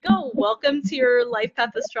welcome to your Life Path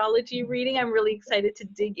Astrology reading. I'm really excited to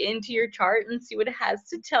dig into your chart and see what it has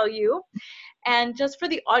to tell you. And just for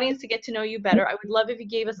the audience to get to know you better, I would love if you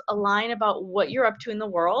gave us a line about what you're up to in the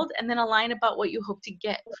world and then a line about what you hope to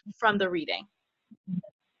get from the reading.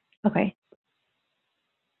 Okay.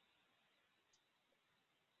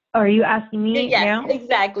 Are you asking me now? Yes,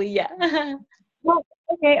 exactly. Yeah. Well,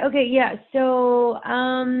 okay, yeah. So,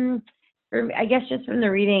 I guess just from the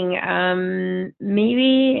reading,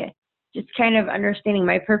 maybe just kind of understanding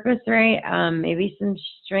my purpose, right? Maybe some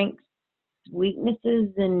strengths, weaknesses,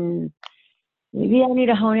 and maybe I need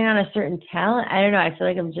to hone in on a certain talent. I don't know. I feel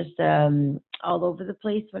like I'm just all over the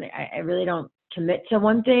place when I really don't commit to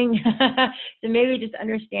one thing. So maybe just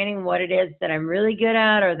understanding what it is that I'm really good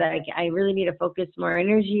at, or that I really need to focus more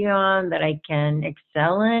energy on, that I can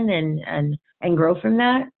excel in and grow from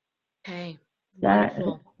that. Okay. Is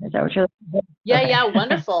Wonderful. that what you're looking for? Yeah, Okay. yeah,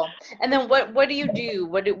 wonderful. And then what do you do?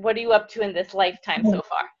 What are you up to in this lifetime so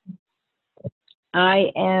far?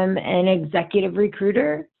 I am an executive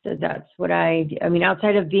recruiter. So that's what I do. I mean,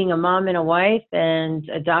 outside of being a mom and a wife and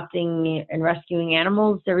adopting and rescuing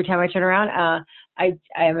animals every time I turn around, I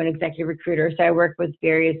am an executive recruiter. So I work with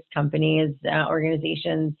various companies,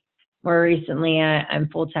 organizations. More recently, I'm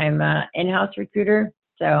full-time in-house recruiter.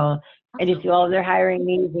 So I just do all of their hiring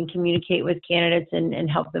needs and communicate with candidates and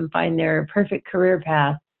help them find their perfect career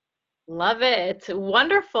path. Love it.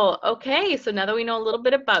 Wonderful. Okay, so now that we know a little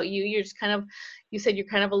bit about you, you said you're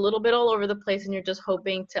kind of a little bit all over the place and you're just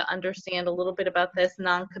hoping to understand a little bit about this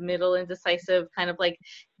non-committal, indecisive, kind of like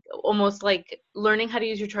almost like learning how to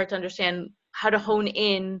use your chart to understand how to hone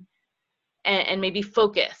in and maybe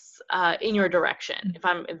focus in your direction,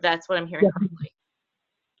 if that's what I'm hearing correctly.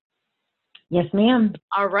 Yes, ma'am.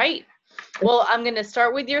 All right. Well, I'm going to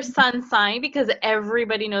start with your sun sign because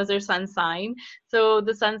everybody knows their sun sign. So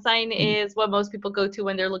the sun sign is what most people go to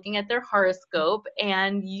when they're looking at their horoscope.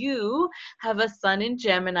 And you have a sun in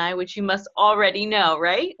Gemini, which you must already know,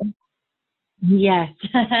 right? Yes.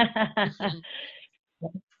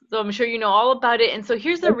 So I'm sure you know all about it. And so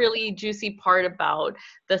here's the really juicy part about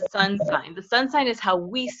the sun sign. The sun sign is how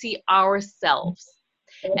we see ourselves.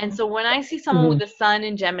 And so when I see someone with the sun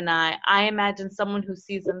in Gemini, I imagine someone who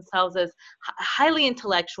sees themselves as highly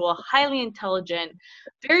intellectual, highly intelligent,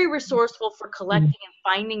 very resourceful for collecting and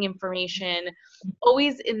finding information,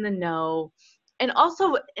 always in the know, and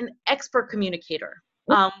also an expert communicator.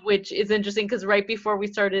 Which is interesting because right before we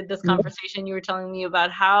started this conversation, you were telling me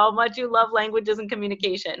about how much you love languages and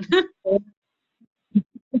communication.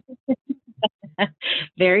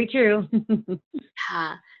 Very true.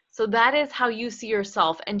 Yeah. So that is how you see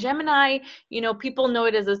yourself. And Gemini, people know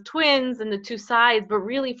it as twins and the two sides, but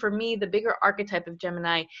really for me, the bigger archetype of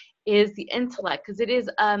Gemini is the intellect because it is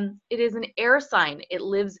an air sign. It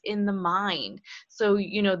lives in the mind. So,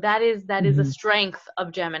 that is a strength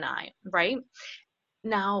of Gemini, right?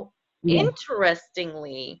 Now,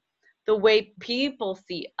 interestingly, the way people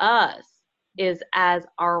see us is as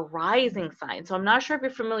our rising sign. So I'm not sure if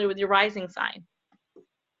you're familiar with your rising sign.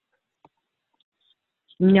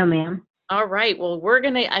 No, ma'am. All right. Well,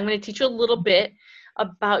 I'm gonna teach you a little bit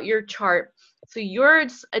about your chart. So you're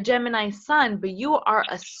a Gemini sun, but you are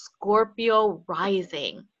a Scorpio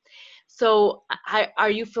rising. So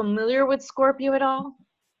are you familiar with Scorpio at all?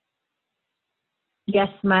 Yes,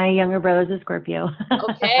 my younger brother's a Scorpio.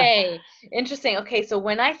 Okay, interesting. Okay, so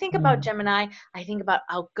when I think about Gemini, I think about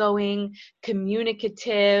outgoing,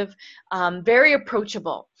 communicative, very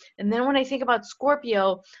approachable. And then when I think about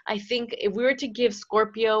Scorpio, I think if we were to give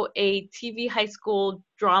Scorpio a TV high school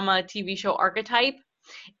drama TV show archetype,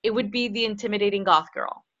 it would be the intimidating goth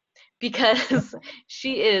girl because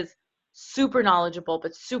she is super knowledgeable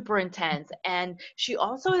but super intense, and she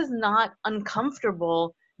also is not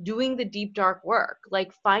uncomfortable doing the deep dark work,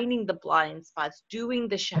 like finding the blind spots, doing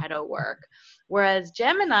the shadow work. Whereas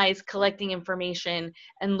Gemini is collecting information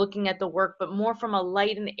and looking at the work, but more from a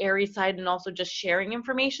light and airy side and also just sharing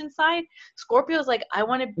information side. Scorpio is like, I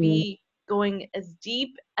want to be going as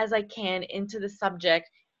deep as I can into the subject,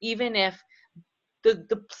 even if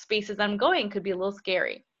the spaces I'm going could be a little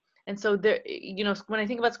scary. And so when I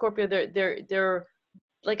think about Scorpio, they're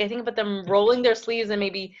like, I think about them rolling their sleeves and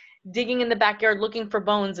maybe digging in the backyard looking for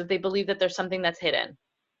bones if they believe that there's something that's hidden.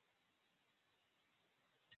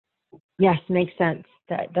 Yes, makes sense.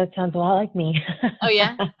 That sounds a lot like me. Oh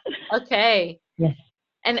yeah? Okay. Yes.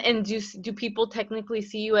 And do people technically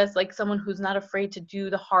see you as like someone who's not afraid to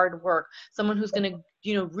do the hard work, someone who's going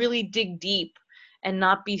to really dig deep and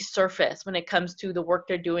not be surface when it comes to the work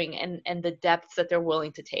they're doing and the depths that they're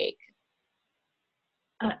willing to take?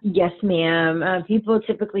 Yes, ma'am. People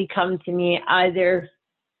typically come to me either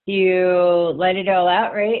to let it all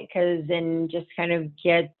out, right? Because then just kind of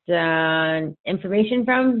get information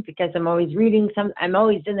from, because I'm always reading I'm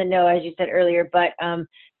always in the know, as you said earlier, but I'm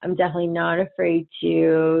definitely not afraid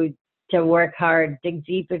to work hard, dig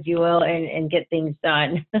deep, if you will, and get things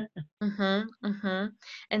done.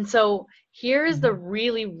 And so here's the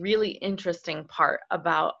really, really interesting part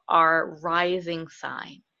about our rising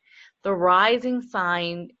sign. The rising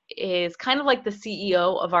sign is kind of like the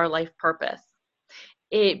CEO of our life purpose.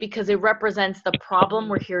 Because it represents the problem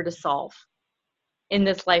we're here to solve in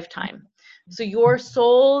this lifetime. So your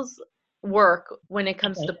soul's work when it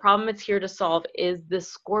comes to the problem it's here to solve is the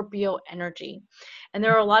Scorpio energy. And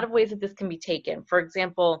there are a lot of ways that this can be taken. For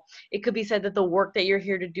example, it could be said that the work that you're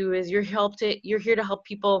here to do is you're here to help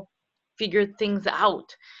people figure things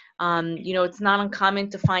out. It's not uncommon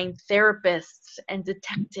to find therapists and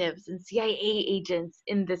detectives and CIA agents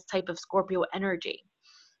in this type of Scorpio energy.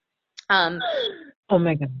 Oh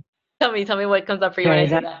my God. Tell me what comes up for you when I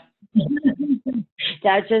say that.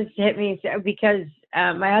 That just hit me because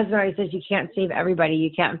my husband always says you can't save everybody.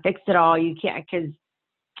 You can't fix it all. You can't, because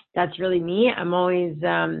that's really me. I'm always,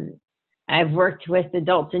 I've worked with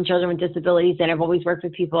adults and children with disabilities, and I've always worked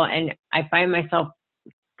with people. And I find myself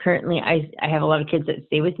currently, I have a lot of kids that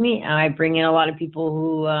stay with me. I bring in a lot of people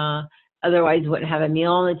who otherwise wouldn't have a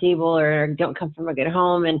meal on the table or don't come from a good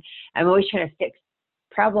home. And I'm always trying to fix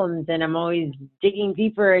problems, and I'm always digging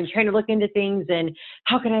deeper and trying to look into things and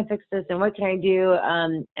how can I fix this and what can I do?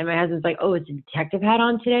 And my husband's like, oh, it's a detective hat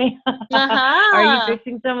on today. Are you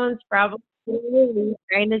fixing someone's problem? Are you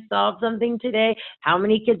trying to solve something today? How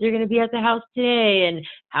many kids are going to be at the house today? And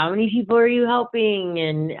how many people are you helping?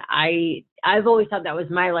 And I've always thought that was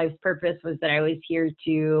my life's purpose, was that I was here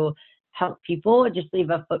to help people, just leave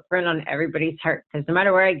a footprint on everybody's heart. Because no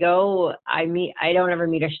matter where I go, I don't ever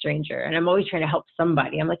meet a stranger, and I'm always trying to help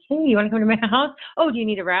somebody. I'm like, hey, you want to come to my house? Oh, do you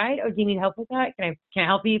need a ride? Oh, do you need help with that? Can I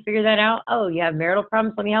help you figure that out? Oh, you have marital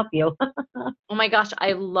problems? Let me help you. Oh my gosh,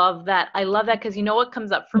 I love that. I love that, because you know what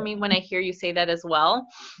comes up for me when I hear you say that as well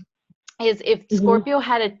is if Scorpio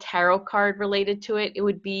had a tarot card related to it, it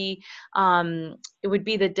would be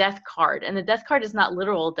the death card. And the death card is not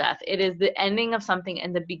literal death. It is the ending of something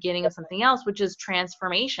and the beginning of something else, which is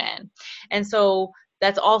transformation. And so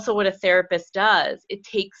that's also what a therapist does. It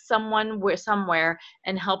takes someone somewhere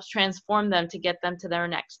and helps transform them to get them to their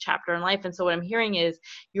next chapter in life. And so what I'm hearing is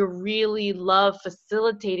you really love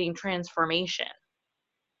facilitating transformation.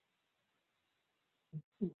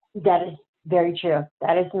 That is very true.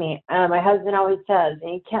 That is me. My husband always says,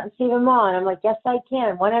 you can't save them all. And I'm like, yes, I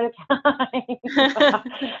can, one at a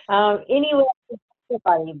time. Anyway,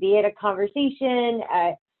 be it a conversation.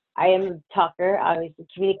 I am a talker. Obviously,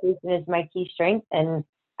 communication is my key strength. And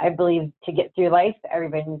I believe to get through life,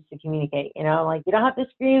 everybody needs to communicate. Like, you don't have to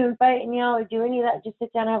scream and fight and, or do any of that. Just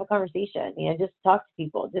sit down and have a conversation. Just talk to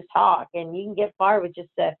people. Just talk. And you can get far with just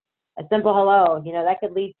a simple hello. That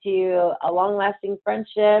could lead to a long-lasting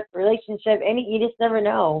friendship, relationship. You just never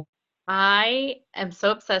know. I am so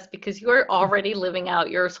obsessed because you are already living out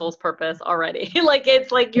your soul's purpose already.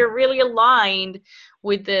 It's like you're really aligned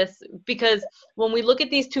with this, because when we look at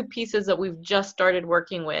these two pieces that we've just started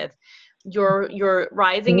working with, your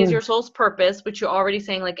rising is your soul's purpose, which you're already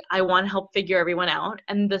saying, like, I want to help figure everyone out.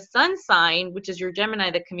 And the sun sign, which is your Gemini,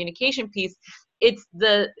 the communication piece, it's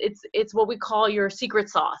what we call your secret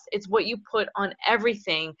sauce. It's what you put on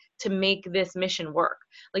everything to make this mission work.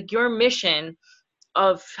 Like, your mission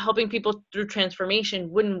of helping people through transformation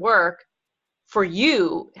wouldn't work for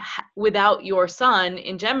you without your sun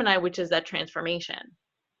in Gemini, which is that transformation.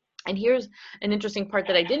 And here's an interesting part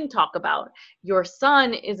that I didn't talk about. Your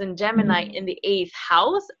sun is in Gemini in the 8th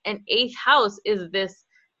house, and 8th house is this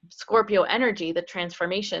Scorpio energy, the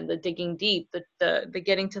transformation, the digging deep, the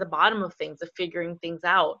getting to the bottom of things, the figuring things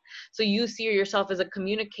out. So you see yourself as a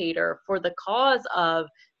communicator for the cause of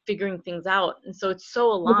figuring things out. And so it's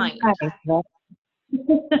so aligned.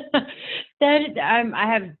 I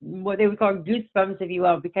have what they would call goosebumps, if you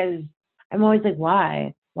will, because I'm always like,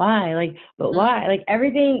 why? Like, but why? Like,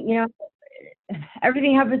 everything,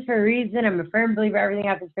 everything happens for a reason. I'm a firm believer everything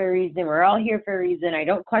happens for a reason. We're all here for a reason. I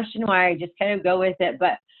don't question why. I just kind of go with it.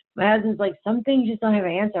 But my husband's like, some things just don't have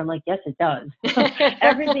an answer. I'm like, yes, it does.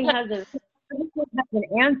 Everything has an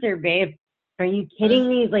answer, babe. Are you kidding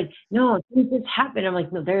me? Like, no, things just happen. I'm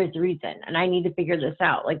like, no, there is a reason, and I need to figure this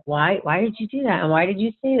out. Like, why did you do that? And why did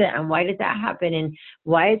you say that? And why did that happen? And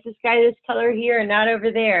why is this guy this color here and not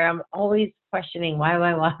over there? I'm always questioning why.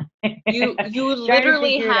 You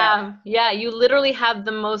literally have, you literally have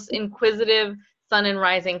the most inquisitive sun and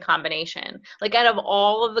rising combination. Like, out of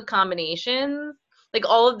all of the combinations, like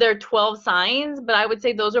all of their 12 signs, but I would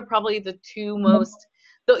say those are probably the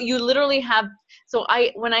So you literally have,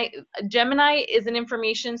 Gemini is an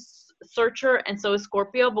information searcher, and so is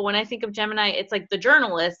Scorpio. But when I think of Gemini, it's like the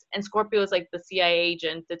journalist, and Scorpio is like the CIA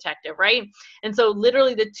agent, detective, right? And so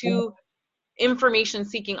literally the two information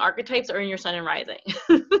seeking archetypes are in your sun and rising.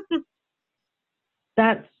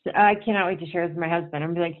 I cannot wait to share this with my husband.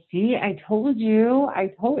 I'm like, see, I told you,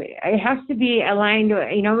 it has to be aligned.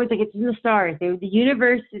 It's like it's in the stars. The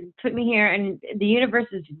universe put me here, and the universe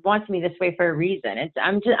wants me this way for a reason.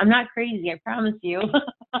 I'm not crazy. I promise you.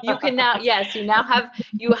 You can now, yes,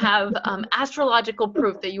 you have astrological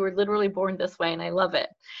proof that you were literally born this way, and I love it.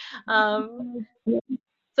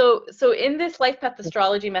 So in this life path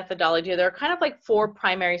astrology methodology, there are kind of like 4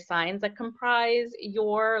 primary signs that comprise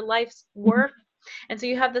your life's work. And so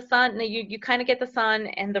you have the sun, and you kind of get the sun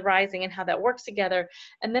and the rising and how that works together.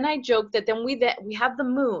 And then I joke that then we have the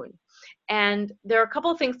moon. And there are a couple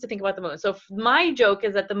of things to think about the moon. So my joke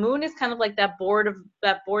is that the moon is kind of like that board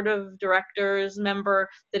of directors member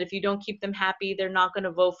that if you don't keep them happy, they're not going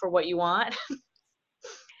to vote for what you want.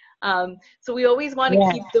 So we always want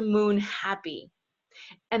to keep the moon happy.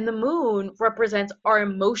 And the moon represents our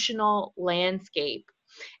emotional landscape.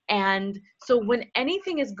 And so when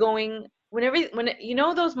anything is going, when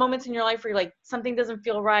those moments in your life where you're like something doesn't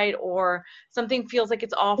feel right, or something feels like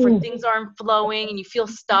it's off, or things aren't flowing and you feel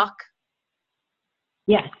stuck.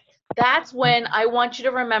 Yes. That's when I want you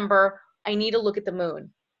to remember, I need to look at the moon.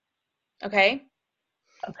 Okay?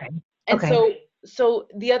 Okay. And so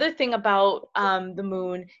the other thing about the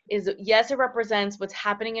moon is, yes, it represents what's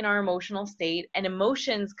happening in our emotional state, and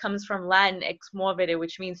emotions comes from Latin ex movere,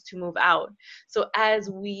 which means to move out. So as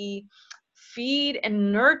we feed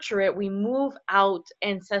and nurture it, we move out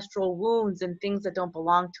ancestral wounds and things that don't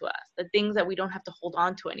belong to us, the things that we don't have to hold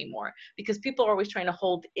on to anymore, because people are always trying to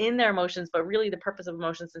hold in their emotions, but really the purpose of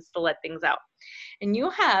emotions is to let things out. And you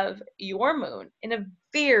have your moon in a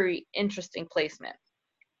very interesting placement.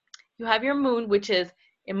 You have your moon, which is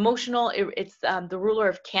emotional. It's the ruler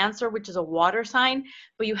of Cancer, which is a water sign,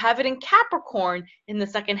 but you have it in Capricorn in the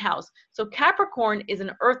 2nd house. So Capricorn is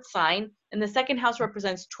an earth sign, and the 2nd house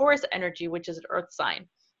represents Taurus energy, which is an earth sign.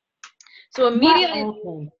 So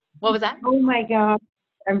immediately, what was that? Oh my God,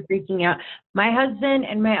 I'm freaking out. My husband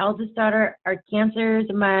and my eldest daughter are Cancers.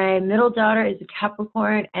 My middle daughter is a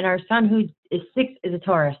Capricorn, and our son, who is 6, is a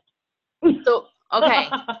Taurus. So okay,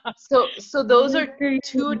 so those are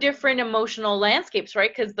 2 different emotional landscapes,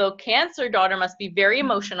 right? Because the Cancer daughter must be very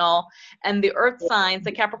emotional, and the earth signs,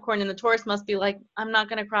 the Capricorn and the Taurus, must be like, I'm not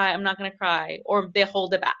gonna cry, or they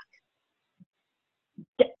hold it back.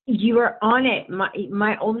 You are on it.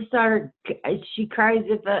 My oldest daughter, she cries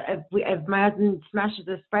if my husband smashes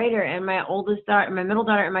a spider, and my middle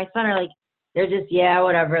daughter, and my son are like, they're just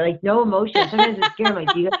whatever, like no emotion. Sometimes it's scary. I'm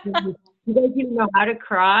like, do you guys even know how to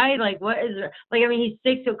cry? Like, what is like? I mean,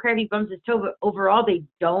 he's 6, so crap, he bumps his toe, but overall they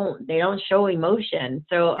don't show emotion.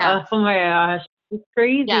 So, oh my gosh. It's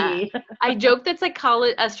crazy. Yeah. I joke that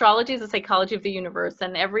astrology is the psychology of the universe,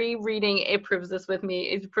 and every reading it proves this with me.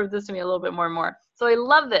 It proves this to me a little bit more and more. So I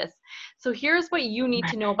love this. So here's what you need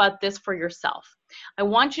to know about this for yourself. I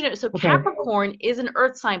want you to, so Capricorn is an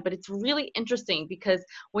earth sign, but it's really interesting because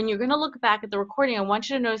when you're going to look back at the recording, I want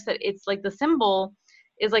you to notice that it's like the symbol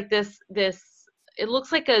is like this, it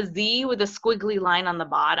looks like a Z with a squiggly line on the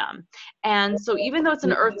bottom. And so even though it's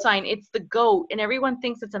an earth sign, it's the goat, and everyone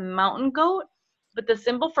thinks it's a mountain goat, but the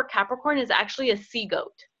symbol for Capricorn is actually a sea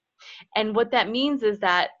goat. And what that means is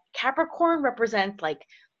that Capricorn represents like,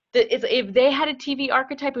 if they had a TV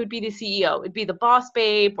archetype, it would be the CEO. It'd be the boss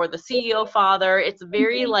babe or the CEO father. It's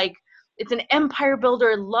very like, it's an empire builder.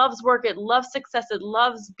 It loves work. It loves success. It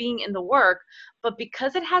loves being in the work. But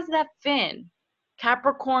because it has that fin,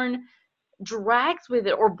 Capricorn drags with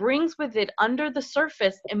it or brings with it under the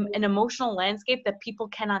surface an emotional landscape that people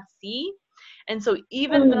cannot see. And so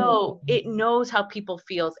even though it knows how people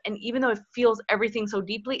feels, and even though it feels everything so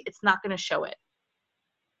deeply, it's not going to show it.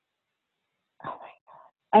 Oh my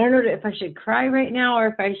God. I don't know if I should cry right now or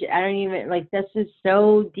if I should, I don't even, like, this is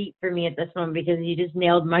so deep for me at this moment because you just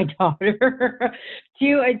nailed my daughter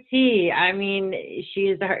to a T. I mean, she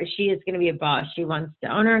is going to be a boss. She wants to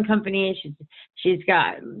own her own company. She's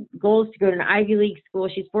got goals to go to an Ivy League school.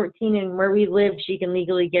 She's 14, and where we live, she can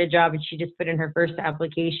legally get a job, and she just put in her first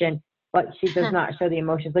application. But she does not show the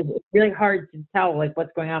emotions. Like, it's really hard to tell, like,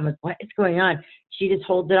 what's going on. Like, what is going on? She just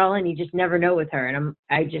holds it all in. You just never know with her. And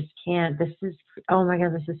I just can't. Oh my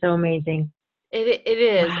God, this is so amazing. It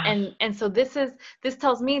is. Wow. And so this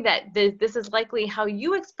tells me that this is likely how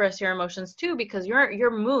you express your emotions too, because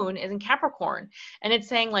your moon is in Capricorn, and it's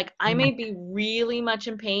saying like, I may be really much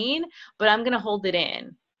in pain, but I'm going to hold it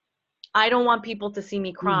in. I don't want people to see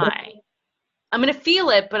me cry. I'm going to feel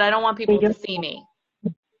it, but I don't want They people to don't. see me.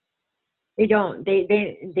 They don't.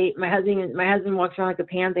 My husband walks around like a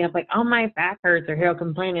pansy. I'm like, oh, my back hurts, or he'll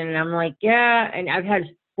complain, and I'm like, yeah. And I've had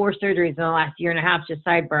 4 surgeries in the last year and a half. Just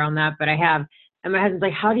sidebar on that, but I have. And my husband's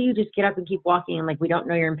like, how do you just get up and keep walking? And like, we don't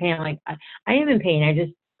know you're in pain. I'm like, I am in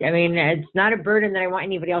pain. I mean, it's not a burden that I want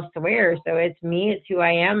anybody else to wear. So it's me. It's who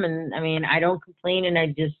I am. And I mean, I don't complain,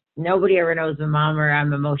 and nobody ever knows my mom or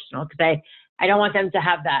I'm emotional because I don't want them to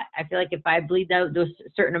have that. I feel like if I bleed out those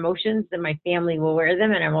certain emotions, then my family will wear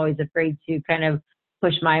them. And I'm always afraid to kind of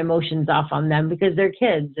push my emotions off on them because they're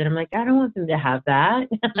kids. And I'm like, I don't want them to have that.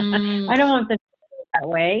 Mm, I don't want them to feel that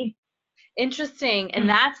way. interesting. And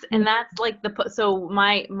that's like so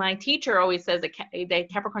my teacher always says that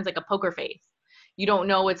Capricorn's like a poker face. You don't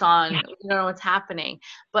know what's on, Yeah. you don't know what's happening.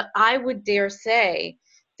 But I would dare say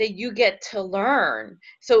that you get to learn.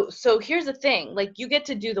 So here's the thing, like you get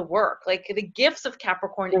to do the work. Like the gifts of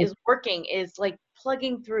Capricorn is working, is like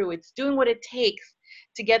plugging through. It's doing what it takes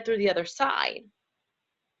to get through the other side.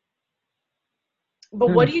 But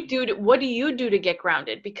Mm. what do you do to get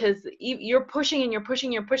grounded? Because you're pushing and you're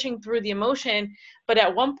pushing through the emotion, but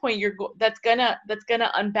at one point that's gonna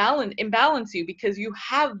imbalance you because you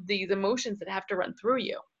have these emotions that have to run through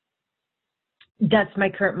you. That's my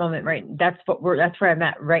current moment, right? That's where I'm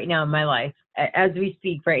at right now in my life. As we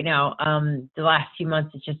speak right now, the last few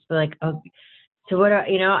months, it's just like, oh, so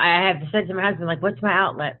I have said to my husband, like, what's my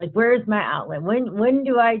outlet? Like, where is my outlet? When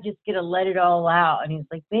do I just get to let it all out? And he's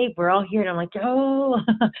like, babe, we're all here. And I'm like, oh,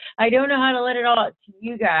 I don't know how to let it all out to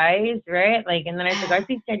you guys, right? Like, and then I was like, I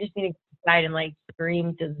think I just need to decide and like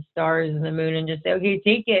scream to the stars and the moon and just say, okay,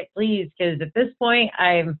 take it, please. Because at this point,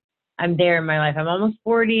 I'm there in my life. I'm almost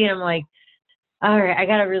 40, and I'm like, all right, I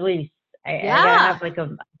gotta release. I gotta Yeah. have like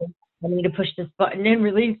I need to push this button and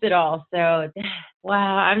release it all. So,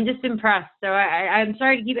 wow, I'm just impressed. So I'm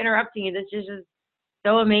sorry to keep interrupting you. This is just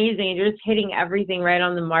so amazing. You're just hitting everything right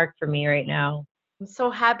on the mark for me right now. I'm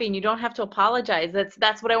so happy, and you don't have to apologize.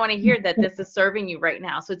 That's what I want to hear, that this is serving you right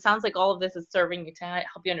now. So it sounds like all of this is serving you to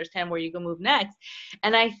help you understand where you can move next.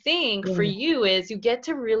 And I think for Yeah. you is you get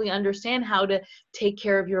to really understand how to take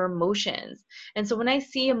care of your emotions. And so when I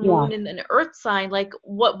see a Yeah. moon in an earth sign, like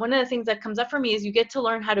one of the things that comes up for me is you get to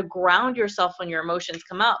learn how to ground yourself when your emotions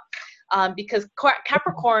come up. Because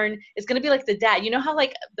Capricorn is going to be like the dad. You know how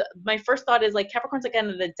like my first thought is like Capricorn's like kind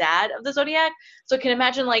of the dad of the zodiac. So I can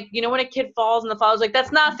imagine like when a kid falls and the father's like,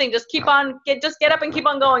 that's nothing. Just keep on just get up and keep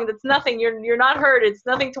on going. That's nothing. You're not hurt. It's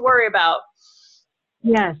nothing to worry about.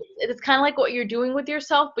 Yes. It's kind of like what you're doing with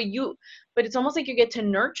yourself, but it's almost like you get to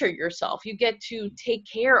nurture yourself. You get to take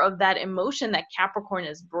care of that emotion that Capricorn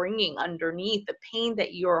is bringing underneath the pain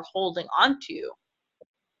that you're holding onto.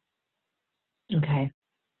 Okay.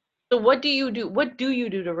 So what do you do? What do you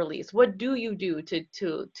do to release? What do you do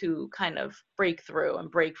to kind of break through and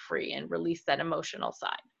break free and release that emotional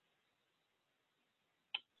side?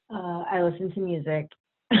 I listen to music.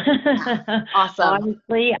 Awesome.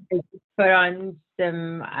 Honestly, I just put on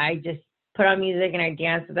music and I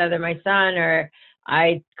dance with either my son or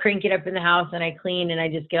I crank it up in the house and I clean and I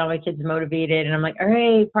just get all my kids motivated and I'm like, all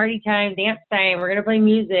right, party time, dance time, we're gonna play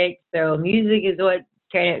music. So music is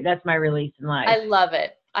that's my release in life. I love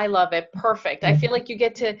it. I love it. Perfect. I feel like you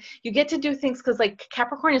get to do things because like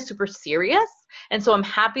Capricorn is super serious. And so I'm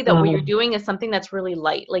happy that what you're Um, doing is something that's really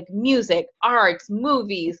light, like music, arts,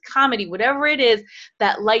 movies, comedy, whatever it is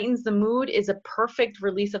that lightens the mood is a perfect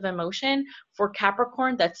release of emotion for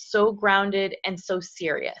Capricorn that's so grounded and so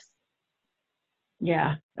serious.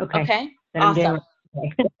 yeah, okay. Okay? Then I'm Awesome. doing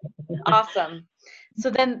okay. Awesome. So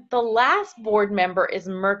then the last board member is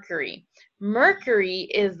Mercury. Mercury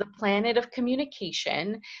is the planet of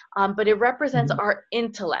communication, but it represents Mhm. our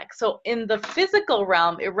intellect. So in the physical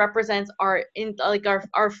realm, it represents our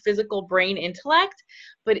physical brain intellect,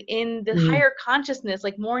 but in the Mhm. higher consciousness,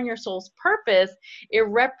 like more in your soul's purpose, it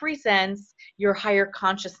represents your higher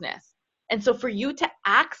consciousness. And so for you to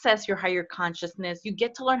access your higher consciousness, you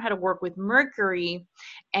get to learn how to work with Mercury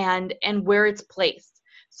and where it's placed.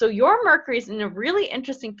 So your Mercury is in a really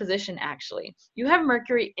interesting position, actually. You have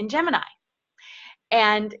Mercury in Gemini.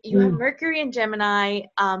 And you have Mhm. Mercury in Gemini,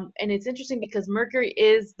 and it's interesting because Mercury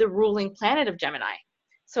is the ruling planet of Gemini.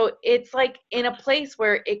 So it's like in a place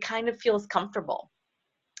where it kind of feels comfortable.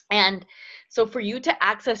 And so for you to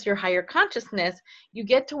access your higher consciousness, you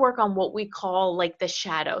get to work on what we call like the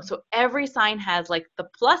shadow. So every sign has like the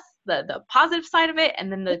plus, the positive side of it,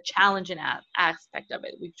 and then the challenging aspect of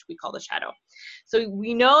it, which we call the shadow. So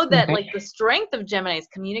we know that Okay. like the strength of Gemini is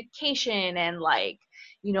communication and like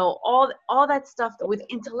all that stuff with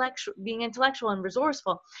intellectual, being intellectual and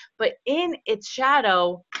resourceful. But in its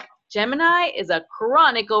shadow, Gemini is a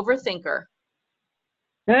chronic overthinker.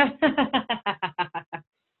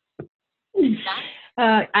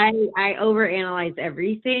 Yeah. I overanalyze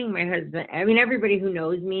everything. My husband, I mean, everybody who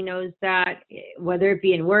knows me knows that, whether it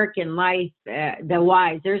be in work, in life, the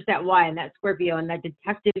whys, there's that why and that Scorpio and that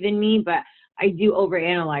detective in me, but I do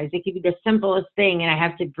overanalyze. It could be the simplest thing and I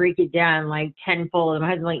have to break it down like tenfold. And my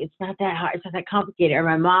husband's like, it's not that hard, it's not that complicated. Or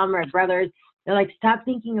my mom or my brothers, they're like, stop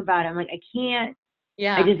thinking about it. I'm like, I can't. I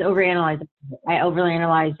Yeah. just overanalyze. I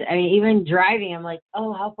overanalyze. I mean, even driving, I'm like,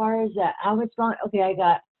 oh, how far is that? How much longer? Okay, I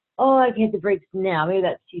got. Oh, I can hit the brakes now. Maybe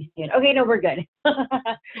that's too soon. Okay, no, we're good.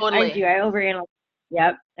 I Totally. do. I overanalyze.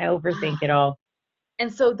 Yep, I overthink it all.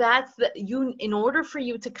 And so that's you, in order for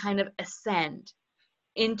you to kind of ascend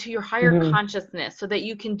into your higher Hmm. consciousness so that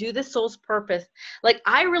you can do the soul's purpose. Like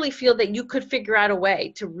I really feel that you could figure out a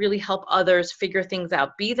way to really help others figure things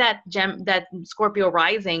out. Be that Scorpio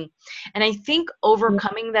rising. And I think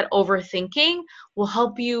overcoming that overthinking will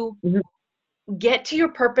help you Hmm. get to your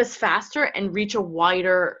purpose faster and reach a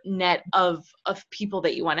wider net of people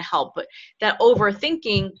that you want to help. But that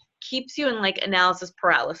overthinking keeps you in like analysis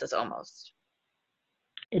paralysis almost.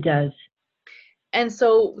 It does. And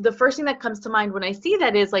so the first thing that comes to mind when I see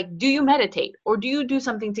that is like, do you meditate or do you do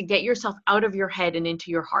something to get yourself out of your head and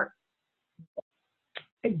into your heart?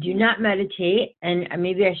 I do not meditate, and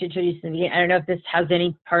maybe I should show you something. I don't know if this has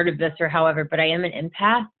any part of this or however, but I am an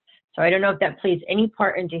empath. So I don't know if that plays any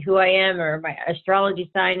part into who I am or my astrology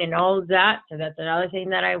sign and all of that. So that's another thing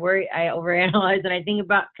that I overanalyze and I think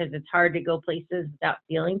about because it's hard to go places without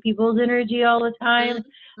feeling people's energy all the time.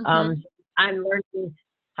 Mm-hmm. I'm learning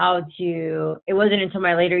how to, it wasn't until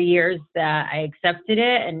my later years that I accepted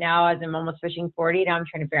it. And now as I'm almost pushing 40, now I'm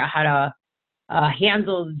trying to figure out how to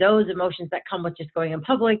handle those emotions that come with just going in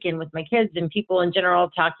public and with my kids and people in general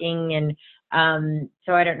talking. And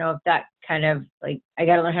so I don't know if that kind of like, I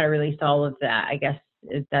got to learn how to release all of that, I guess,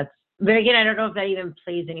 if that's, but again, I don't know if that even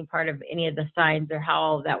plays any part of any of the signs or how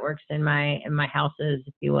all of that works in my houses,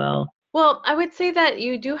 if you will. Well, I would say that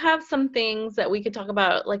you do have some things that we could talk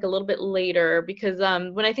about like a little bit later because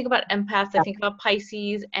when I think about empaths, I think about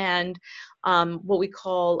Pisces and what we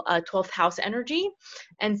call 12th house energy.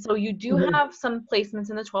 And so you do Mhm. have some placements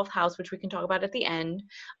in the 12th house, which we can talk about at the end.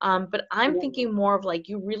 But I'm thinking more of like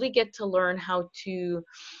you really get to learn how to,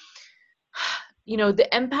 the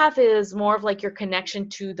empath is more of like your connection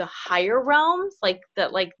to the higher realms, like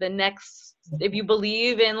the next, if you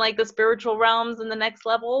believe in like the spiritual realms and the next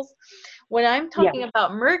levels. When I'm Yeah. talking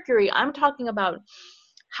about Mercury, I'm talking about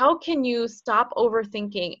how can you stop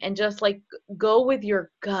overthinking and just like go with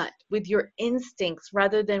your gut, with your instincts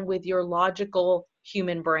rather than with your logical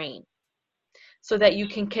human brain so that you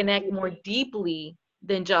can connect more deeply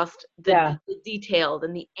than just Yeah. the detailed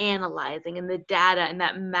and the analyzing and the data and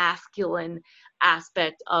that masculine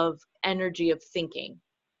aspect of energy of thinking.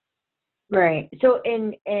 Right. So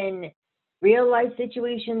in real life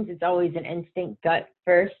situations, it's always an instinct gut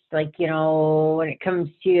first. Like, when it comes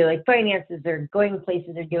to like finances or going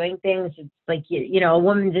places or doing things, it's like, a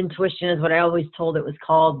woman's intuition is what I always told it was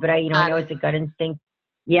called, but I Got know it. it's a gut instinct.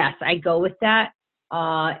 Yes, I go with that.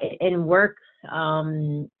 In work,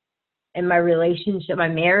 in my relationship, my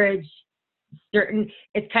marriage, certain,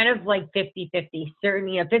 it's kind of like 50-50. Certain,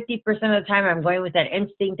 50% of the time I'm going with that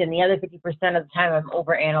instinct and the other 50% of the time I'm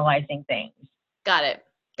over analyzing things. Got it.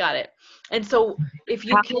 Got it. And so if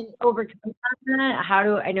you How do can, I overcome that? How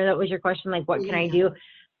do I know that was your question? Like, what can I yeah. do?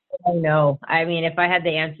 I know. I mean, if I had the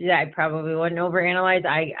answer to that, I probably wouldn't overanalyze.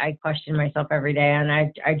 I question myself every day, and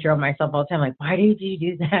I drill myself all the time. Like, why did you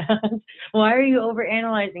do that? Why are you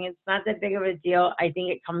overanalyzing? It's not that big of a deal. I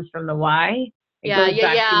think it comes from the why. It Yeah, goes yeah,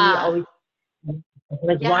 back to me yeah. always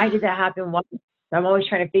like, why Yeah. did that happen? Why? I'm always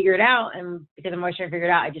trying to figure it out, and because I'm always trying to figure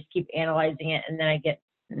it out, I just keep analyzing it, and then I get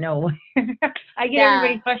nowhere. I get Yeah.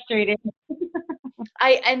 everybody frustrated.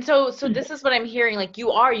 And so this is what I'm hearing. Like you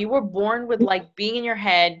were born with like being in your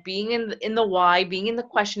head, being in the why, being in the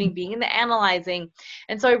questioning, being in the analyzing.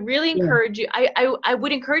 And so I really Yeah. encourage you, I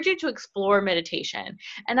would encourage you to explore meditation.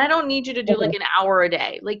 And I don't need you to do Okay. like an hour a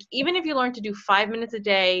day. Like even if you learn to do 5 minutes a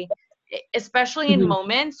day, especially in Mhm.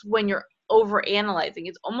 moments when you're over analyzing,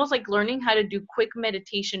 it's almost like learning how to do quick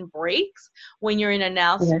meditation breaks when you're in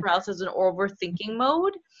analysis Okay. paralysis and overthinking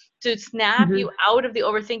mode to snap Mhm. you out of the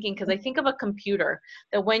overthinking. Because I think of a computer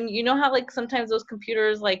that when you know how like sometimes those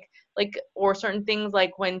computers like or certain things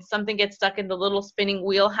like when something gets stuck in the little spinning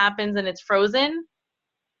wheel happens and it's frozen.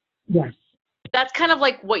 Yes. That's kind of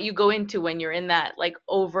like what you go into when you're in that like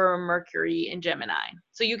over Mercury in Gemini.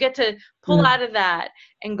 So you get to pull Mhm. out of that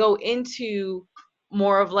and go into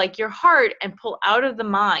more of like your heart and pull out of the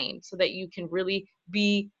mind so that you can really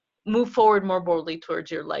be move forward more boldly towards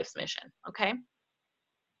your life's mission. Okay.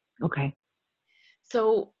 Okay.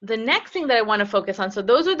 So the next thing that I want to focus on, so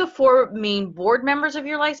those are the 4 main board members of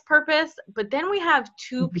your life's purpose, but then we have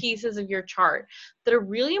 2 pieces of your chart that are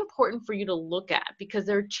really important for you to look at because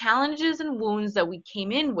they're challenges and wounds that we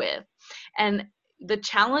came in with. And the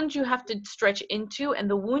challenge you have to stretch into, and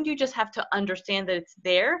the wound you just have to understand that it's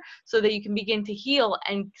there so that you can begin to heal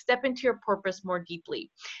and step into your purpose more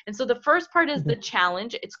deeply. And so the first part is the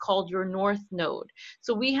challenge. It's called your North Node.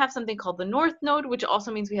 So we have something called the North Node, which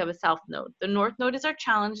also means we have a South Node. The North Node is our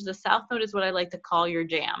challenge. The South Node is what I like to call your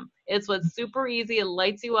jam. It's what's super easy. It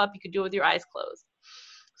lights you up. You can do it with your eyes closed.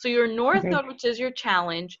 So your North Node, which is your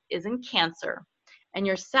challenge, is in Cancer. And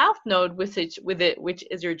your South Node, which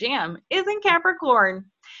is your jam, is in Capricorn.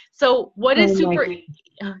 So what is super?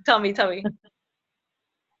 Tell me.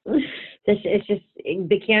 It's just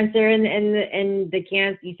the Cancer and the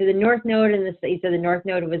Cancer. You said the North Node and you said the North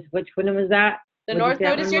Node was, which one was that? The North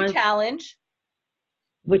Node is your challenge,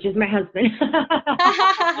 which is my husband.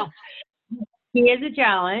 He is a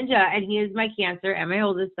challenge, and he is my Cancer and my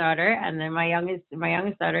oldest daughter, and then my youngest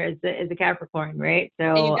daughter is a Capricorn, right? So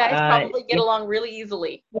and you guys probably get along really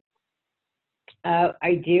easily.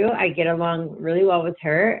 I do. I get along really well with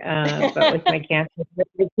her, but with my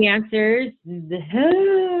the Cancers,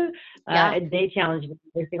 they challenge me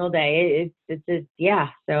every single day. Yeah.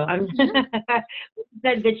 So I'm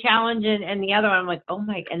the challenge and the other one. I'm like, oh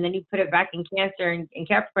my! And then you put it back in Cancer and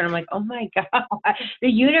Capricorn. I'm like, oh my God! The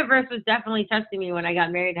universe was definitely testing me when I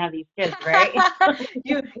got married and had these kids, right?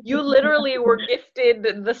 you literally were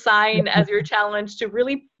gifted the sign as your challenge to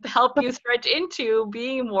really help you stretch into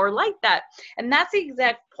being more like that. And that's the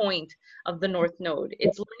exact point of the North Node.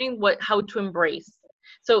 It's learning how to embrace.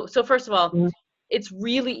 So first of all, it's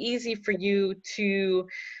really easy for you to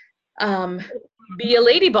be a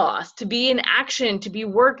lady boss, to be in action, to be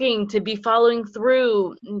working, to be following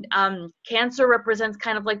through. Cancer represents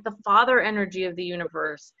kind of like the father energy of the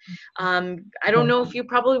universe. I don't know if you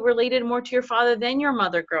probably related more to your father than your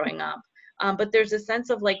mother growing up, but there's a sense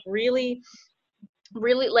of like really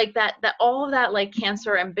like that all of that, like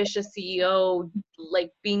Cancer ambitious CEO, like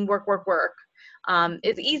being work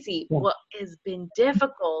is easy. What has been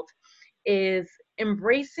difficult is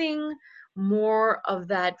embracing more of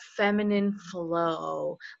that feminine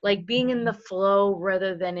flow, like being in the flow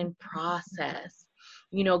rather than in process,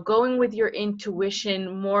 going with your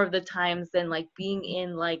intuition more of the times than like being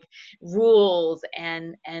in like rules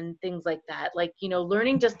and things like that, like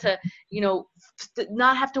learning just to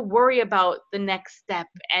not have to worry about the next step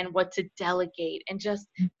and what to delegate and just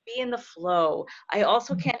be in the flow. I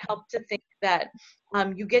also can't help to think that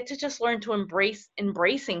you get to just learn to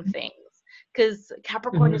embracing things, because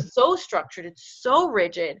Capricorn is so structured, it's so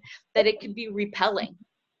rigid that it can be repelling.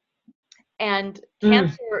 And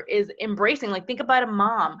Cancer is embracing, like think about a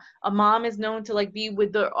mom. A mom is known to like be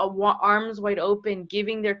with the arms wide open,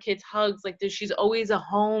 giving their kids hugs. Like she's always a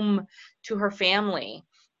home to her family,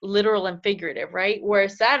 literal and figurative, right?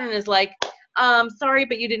 Whereas Saturn is like, sorry,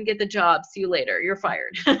 but you didn't get the job. See you later. You're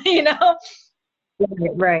fired,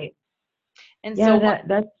 Right. And yeah,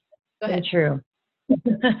 that's true.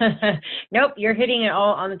 Nope, you're hitting it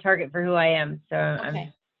all on the target for who I am. So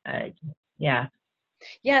okay.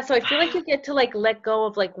 Yeah, so I feel like you get to like let go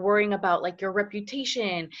of like worrying about like your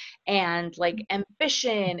reputation and like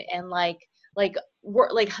ambition and like the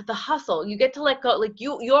hustle. You get to let go, like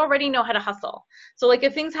you already know how to hustle. So like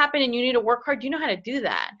if things happen and you need to work hard, you know how to do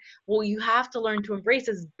that. Well, you have to learn to embrace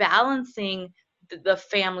is balancing the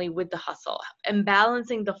family with the hustle and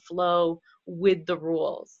balancing the flow with the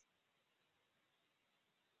rules.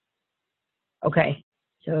 Okay.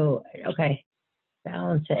 So,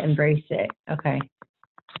 balance it, embrace it. Okay.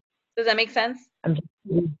 Does that make sense?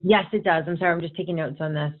 Yes, it does. I'm sorry. I'm just taking notes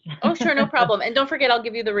on this. Oh, sure. No problem. And don't forget, I'll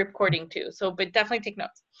give you the recording too. So, but definitely take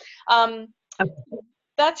notes. Okay.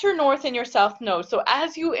 That's your North and your South Node. So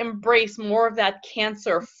as you embrace more of that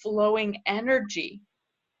Cancer flowing energy,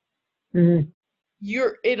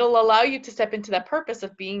 it'll allow you to step into that purpose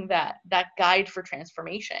of being that guide for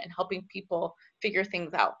transformation, helping people figure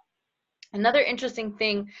things out. Another interesting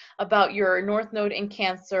thing about your North Node in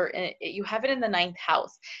Cancer, you have it in the 9th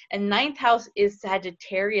house. And 9th house is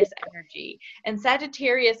Sagittarius energy. And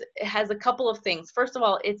Sagittarius has a couple of things. First of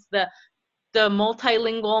all, it's the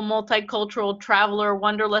multilingual, multicultural traveler,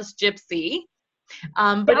 wanderlust gypsy.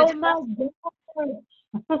 But oh my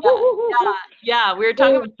God. Yeah, we were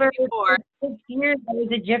talking about it before. 6 years I was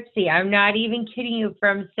a gypsy. I'm not even kidding you.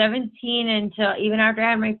 From 17 until even after I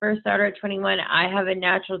had my first daughter at 21, I have a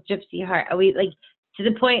natural gypsy heart. to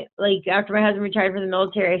the point, like after my husband retired from the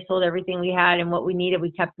military, I sold everything we had, and what we needed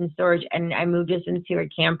we kept in storage, and I moved us into a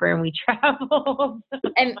camper and we traveled.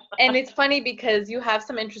 And it's funny because you have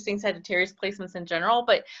some interesting Sagittarius placements in general,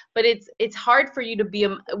 but it's hard for you to be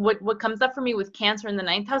what comes up for me with Cancer in the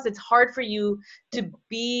ninth house. It's hard for you to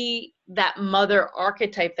be that mother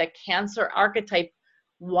archetype, that Cancer archetype,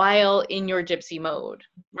 while in your gypsy mode,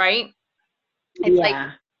 right? It's like,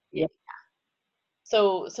 Yeah.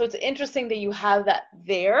 so it's interesting that you have that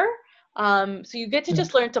there. So you get to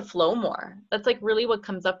just learn to flow more. That's like really what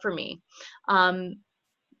comes up for me.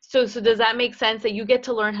 So does that make sense, that you get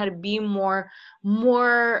to learn how to be more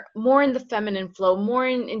in the feminine flow, more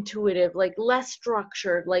intuitive, like less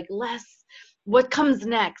structured, like less what comes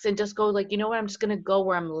next, and just go like, you know what, I'm just going to go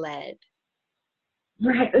where I'm led.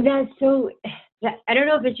 Right. That's so, I don't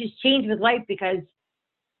know if it's just changed with life, because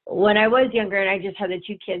when I was younger and I just had the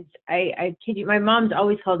two kids, I kid you, my mom's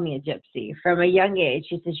always called me a gypsy from a young age.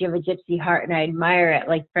 She says, you have a gypsy heart, and I admire it.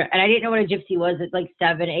 Like, and I didn't know what a gypsy was at like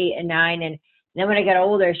 7, 8, and 9. And then when I got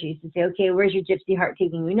older, she used to say, okay, where's your gypsy heart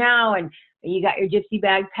taking you now? And you got your gypsy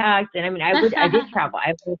bag packed. And I mean, I did travel.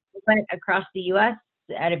 I went across the U.S.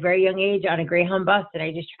 at a very young age on a Greyhound bus, and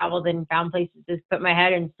I just traveled and found places to put my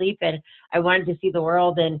head and sleep. And I wanted to see the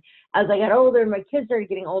world. And as I got older, my kids started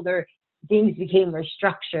getting older, things became more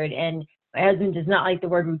structured. And my husband does not like the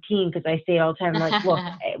word routine, because I say it all the time, like, look,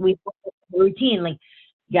 we routine, like,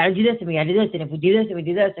 you got to do this and we got to do this. And if we do this and we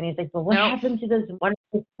do this, and he's like, well, what happened to this one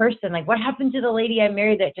person? Like, what happened to the lady I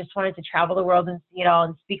married that just wanted to travel the world and see it all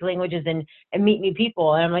and speak languages and meet new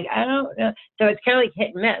people? And I'm like, I don't know. So it's kind of like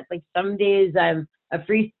hit and miss. Like, some days I'm a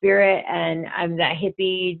free spirit and I'm that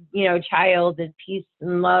hippie, child, and peace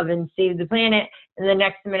and love and save the planet. And the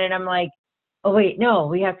next minute I'm like, oh wait, no,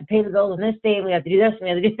 we have to pay the bills on this day, and we have to do this, and we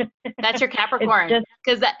have to do this. That's your Capricorn,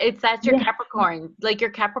 because that's your Capricorn. Like,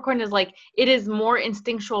 your Capricorn is like, it is more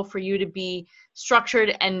instinctual for you to be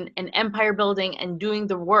structured and empire building and doing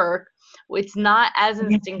the work. It's not as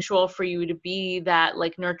instinctual for you to be that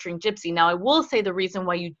like nurturing gypsy. Now, I will say the reason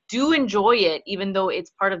why you do enjoy it, even though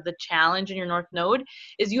it's part of the challenge in your North Node,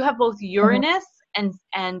 is you have both Uranus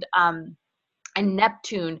and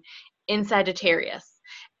Neptune in Sagittarius.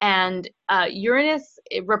 And Uranus,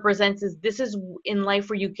 it represents this is in life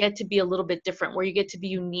where you get to be a little bit different, where you get to be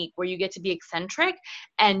unique, where you get to be eccentric.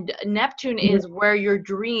 And Neptune is where your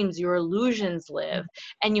dreams, your illusions live.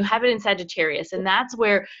 And you have it in Sagittarius. And that's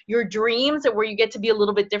where your dreams, and where you get to be a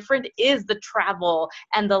little bit different, is the travel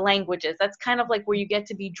and the languages. That's kind of like where you get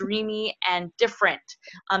to be dreamy and different.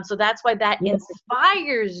 So that's why that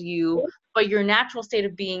inspires you. But your natural state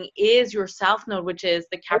of being is your South Node, which is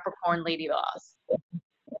the Capricorn Lady Boss.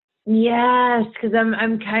 Yes, because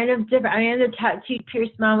I'm kind of different. I am the tattooed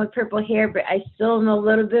pierced mom with purple hair, but I still am a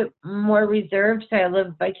little bit more reserved. So I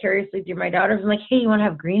live vicariously through my daughters. I'm like, hey, you want to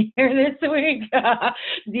have green hair this week?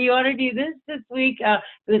 Do you want to do this week?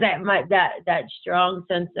 Because that strong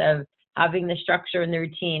sense of having the structure and the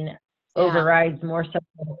routine overrides more so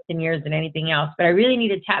than years than anything else. But I really need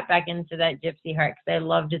to tap back into that gypsy heart, because I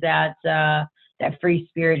loved that free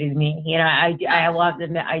spirited me. I love to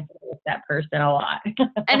admit I deal with that person a lot.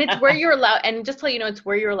 And it's where you're allowed, and just to let you know, it's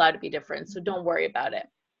where you're allowed to be different. So don't worry about it.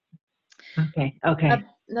 Okay.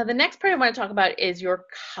 Now the next part I want to talk about is your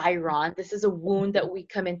Chiron. This is a wound that we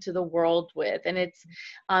come into the world with, and it's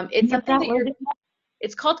something that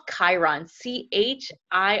it's called Chiron,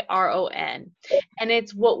 Chiron, and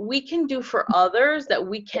it's what we can do for others that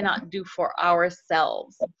we cannot do for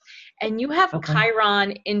ourselves. And you have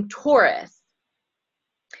Chiron in Taurus.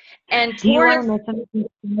 And Taurus, go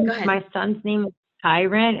ahead. My son's name is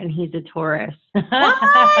Chiron, and he's a Taurus.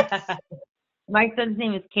 What? My son's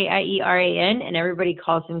name is Kieran, and everybody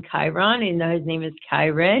calls him Chiron, even though his name is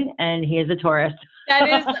Chiron, and he is a Taurus. That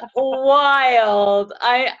is wild.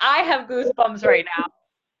 I have goosebumps right now.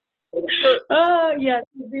 Oh, yes,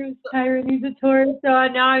 his name is Chiron, he's a Taurus. So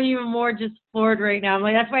now I'm even more just floored right now. I'm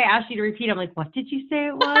like, that's why I asked you to repeat. I'm like, what did you say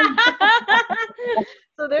it was?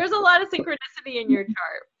 So there's a lot of synchronicity in your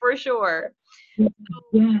chart, for sure. So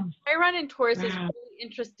Chiron in Taurus is really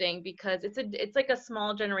interesting because it's like a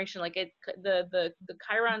small generation. Like the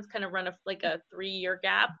Chirons kind of run like a 3-year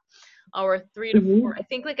gap, or 3 to 4. I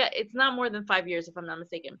think it's not more than 5 years if I'm not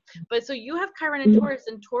mistaken. But so you have Chiron in Taurus,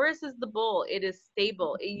 and Taurus is the bull. It is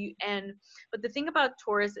stable. But the thing about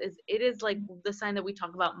Taurus is it is like the sign that we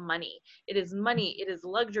talk about money. It is money. It is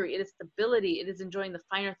luxury. It is stability. It is enjoying the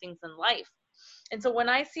finer things in life. And so when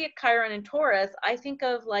I see a Chiron in Taurus, I think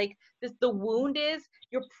of like this, the wound is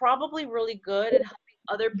you're probably really good at helping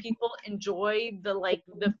other people enjoy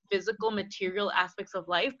the physical material aspects of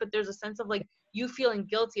life, but there's a sense of like you feeling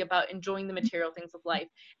guilty about enjoying the material things of life.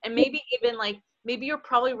 And maybe even like maybe you're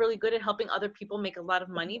probably really good at helping other people make a lot of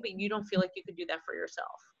money, but you don't feel like you could do that for yourself.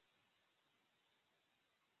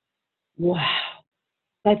 Wow.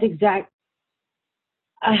 That's exact.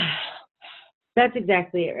 That's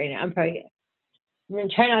exactly it right now. I'm going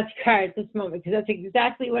to try not to cry at this moment because that's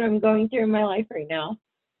exactly what I'm going through in my life right now.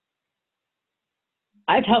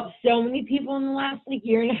 I've helped so many people in the last like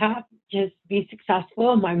year and a half just be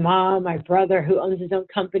successful. My mom, my brother who owns his own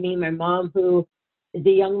company, my mom who is a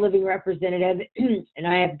Young Living representative, and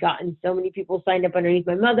I have gotten so many people signed up underneath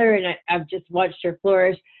my mother, and I've just watched her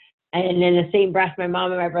flourish. And in the same breath, my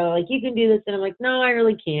mom and my brother are like, you can do this. And I'm like, no, I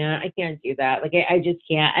really can't. I can't do that. Like, I just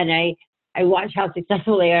can't. And I watch how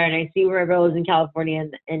successful they are, and I see where my brother lives in California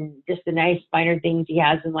and just the nice, finer things he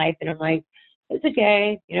has in life. And I'm like, it's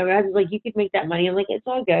okay. You know, I was like, you could make that money. I'm like, it's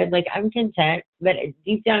all good. Like, I'm content. But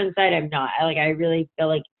deep down inside, I'm not. I really feel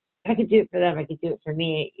like I could do it for them. I could do it for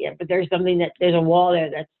me. Yeah, but there's a wall there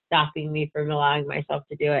that's stopping me from allowing myself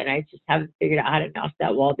to do it. And I just haven't figured out how to knock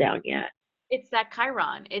that wall down yet. It's that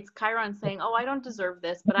Chiron. It's Chiron saying, oh, I don't deserve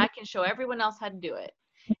this, but I can show everyone else how to do it.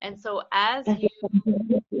 And so as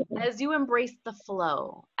you embrace the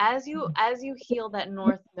flow, as you heal that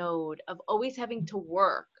north node of always having to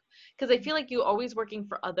work, because I feel like you're always working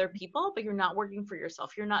for other people, but you're not working for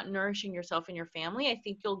yourself. You're not nourishing yourself and your family. I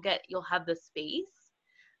think you'll have the space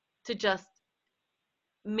to just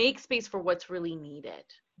make space for what's really needed.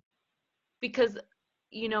 Because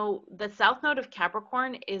the south node of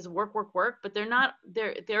Capricorn is work, work, work, but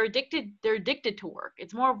they're addicted to work.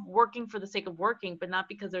 It's more working for the sake of working, but not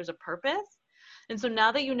because there's a purpose. And so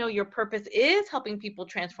now that you know your purpose is helping people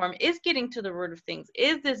transform, is getting to the root of things,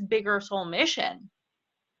 is this bigger soul mission,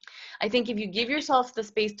 I think if you give yourself the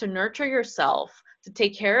space to nurture yourself, to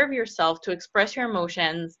take care of yourself, to express your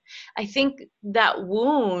emotions, I think that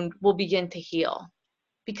wound will begin to heal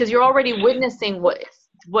because you're already witnessing what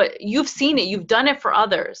you've seen it, you've done it for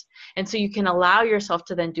others. And so you can allow yourself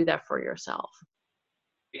to then do that for yourself.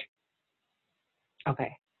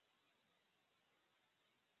 Okay.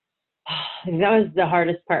 That was the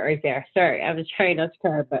hardest part right there. Sorry, I was trying not to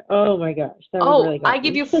cry, but oh my gosh, that really got I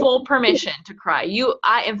give you full permission to cry.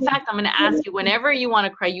 In fact, I'm going to ask you whenever you want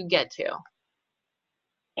to cry, you get to.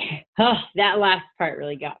 Oh, that last part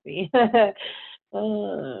really got me.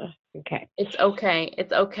 Okay. It's okay.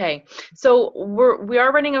 It's okay. So we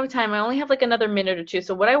are running out of time. I only have like another minute or two.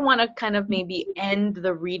 So what I want to kind of maybe end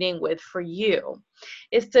the reading with for you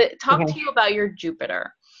is to talk to you about your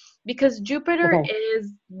Jupiter. Because Jupiter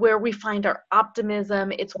is where we find our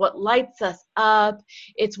optimism. It's what lights us up.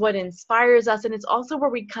 It's what inspires us. And it's also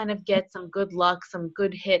where we kind of get some good luck, some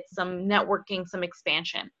good hits, some networking, some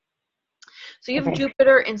expansion. So you have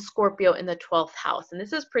Jupiter in Scorpio in the 12th house. And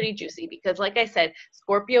this is pretty juicy because like I said,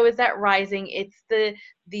 Scorpio is that rising. It's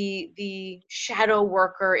the shadow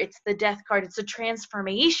worker. It's the death card. It's a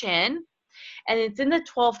transformation. And it's in the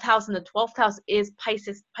 12th house, and the 12th house is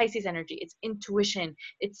Pisces energy. It's intuition,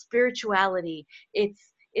 it's spirituality,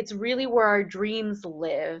 it's really where our dreams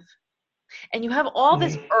live. And you have all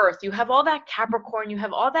this earth, you have all that Capricorn, you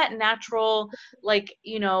have all that natural, like,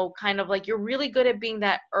 kind of like you're really good at being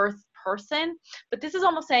that earth person. But this is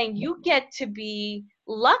almost saying you get to be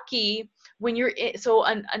lucky when you're so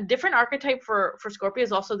a different archetype for Scorpio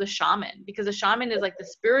is also the shaman, because the shaman is like the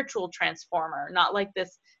spiritual transformer, not like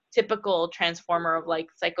this typical transformer of like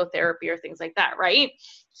psychotherapy or things like that, right?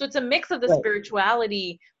 So it's a mix of the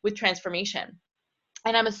spirituality with transformation.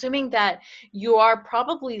 And I'm assuming that you are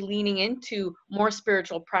probably leaning into more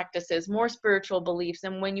spiritual practices, more spiritual beliefs.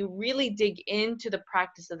 And when you really dig into the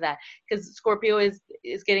practice of that, because Scorpio is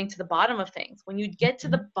getting to the bottom of things. When you get to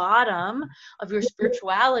the bottom of your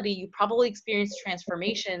spirituality, you probably experience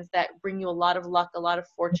transformations that bring you a lot of luck, a lot of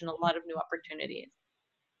fortune, a lot of new opportunities.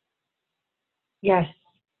 Yes,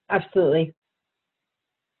 absolutely.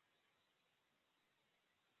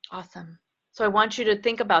 Awesome. So I want you to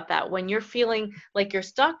think about that. When you're feeling like you're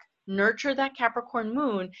stuck, nurture that Capricorn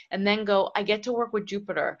moon and then go, I get to work with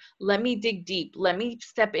Jupiter. Let me dig deep. Let me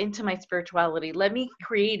step into my spirituality. Let me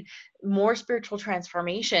create more spiritual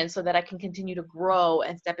transformation so that I can continue to grow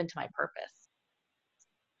and step into my purpose.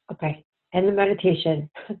 Okay. And the meditation.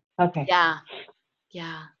 Okay. Yeah.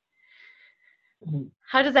 Yeah.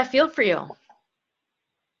 How does that feel for you?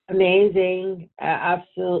 Amazing.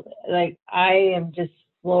 Absolutely. Like, I am just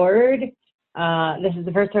floored. This is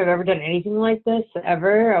the first time I've ever done anything like this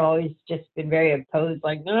ever. I've always just been very opposed,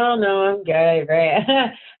 like, no, I'm good,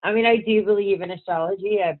 right? I mean, I do believe in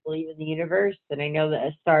astrology. I believe in the universe, and I know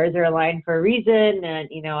that stars are aligned for a reason. And,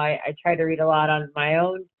 I try to read a lot on my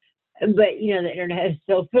own. But, the internet is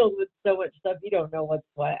so filled with so much stuff. You don't know what's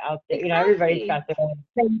what out there. Exactly. Everybody's got their own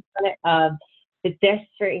thing on it. this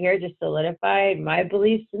right here just solidified my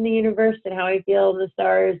beliefs in the universe and how I feel in the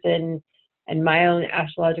stars and my own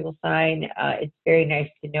astrological sign. It's very nice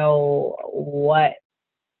to know what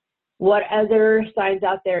other signs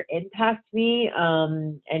out there impact me,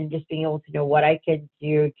 and just being able to know what I can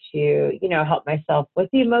do to, help myself with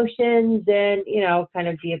the emotions and, kind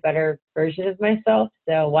of be a better version of myself.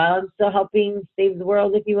 So while I'm still helping save the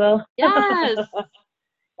world, if you will. Yes.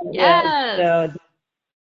 Yeah, Yes. so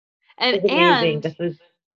And it's amazing. and This was,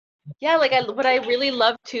 yeah, like what I really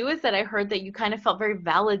love too is that I heard that you kind of felt very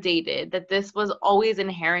validated that this was always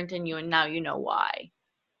inherent in you and now you know why.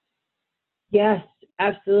 yes,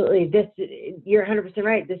 absolutely. You're 100%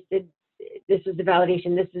 right. This was the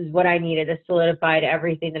validation. This is what I needed. This solidified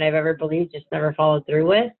everything that I've ever believed, just never followed through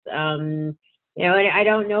with. And I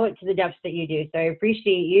don't know it to the depths that you do. So I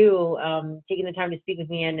appreciate you taking the time to speak with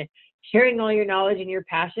me and sharing all your knowledge and your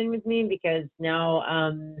passion with me, because now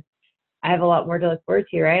I have a lot more to look forward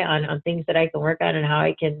to, right? On things that I can work on and how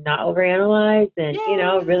I can not overanalyze and,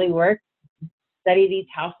 Yay. really work, study these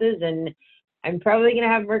houses. And I'm probably going to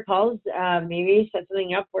have more calls, maybe set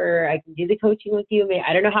something up where I can do the coaching with you.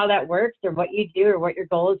 I don't know how that works or what you do or what your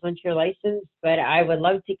goal is once you're licensed, but I would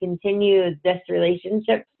love to continue this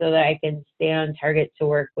relationship so that I can stay on target to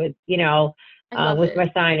work with, I love with it.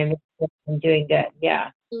 my sign and make sure I'm doing good.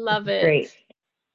 Yeah, this Love is it. great.